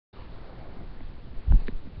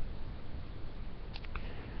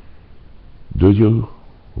Do you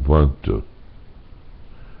want to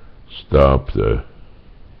stop the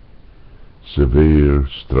severe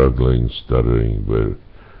struggling stuttering where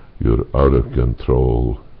you're out of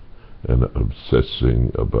control and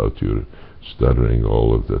obsessing about your stuttering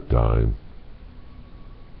all of the time?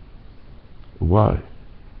 Why?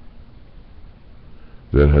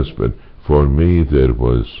 There has been, for me, there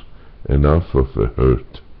was enough of a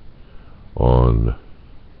hurt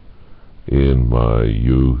in my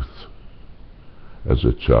youth, as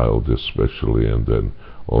a child especially, and then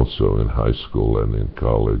also in high school and in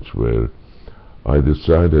college, where I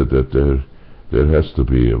decided that there has to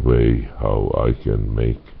be a way how I can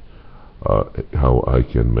make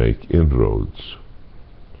inroads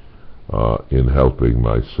in helping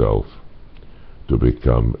myself to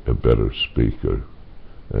become a better speaker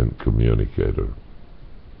and communicator.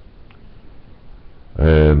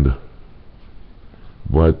 And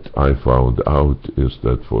what I found out is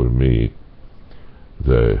that for me,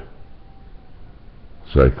 the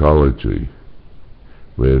psychology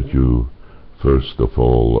where you first of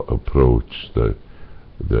all approach the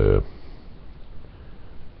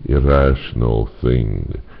irrational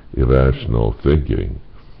thinking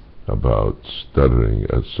about stuttering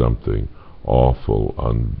as something awful,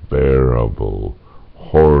 unbearable,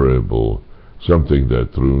 horrible, something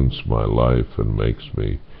that ruins my life and makes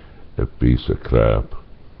me a piece of crap.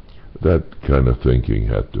 That kind of thinking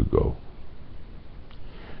had to go.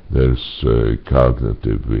 There's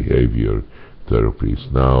cognitive behavior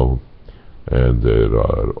therapies now, and there's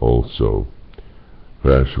also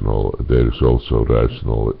rational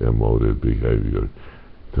emotive behavior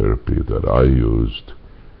therapy that I used,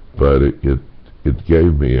 but it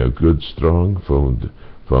gave me a good strong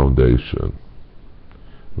foundation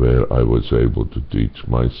where I was able to teach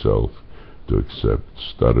myself to accept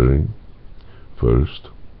stuttering first,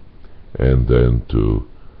 and then to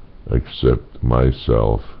accept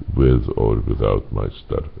myself with or without my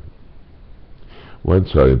stuttering.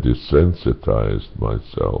 Once I desensitized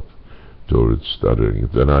myself towards stuttering,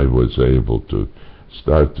 then I was able to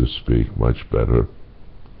start to speak much better,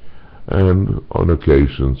 and on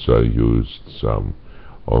occasions I used some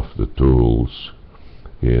of the tools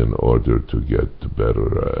in order to get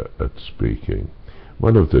better at speaking.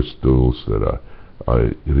 One of these tools that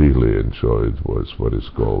I really enjoyed was what is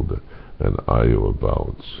called an Iowa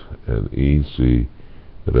bounce, an easy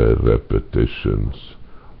repetition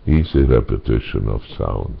of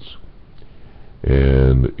sounds.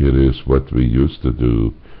 And it is what we used to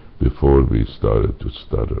do before we started to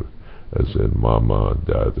stutter, as in mama,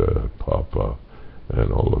 dada, papa,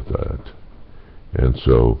 and all of that. And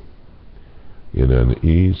so, in an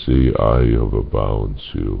easy Iowa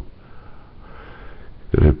bounce, you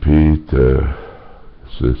repeat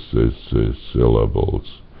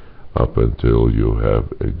syllables up until you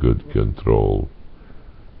have a good control.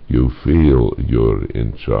 You feel you're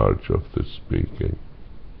in charge of the speaking.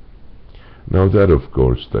 Now that, of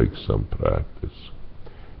course, takes some practice,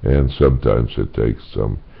 and sometimes it takes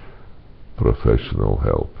some professional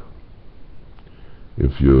help.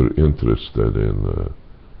 If you're interested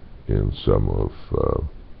in some of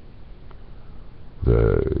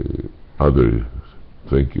the other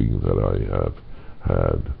thinking that I have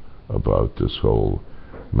had about this whole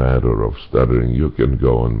matter of stuttering, you can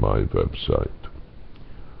go on my website.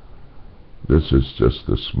 This is just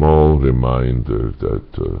a small reminder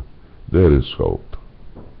that there is hope.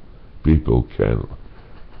 People can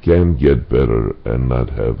get better and not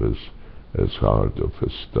have as hard of a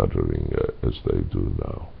stuttering as they do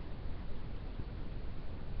now.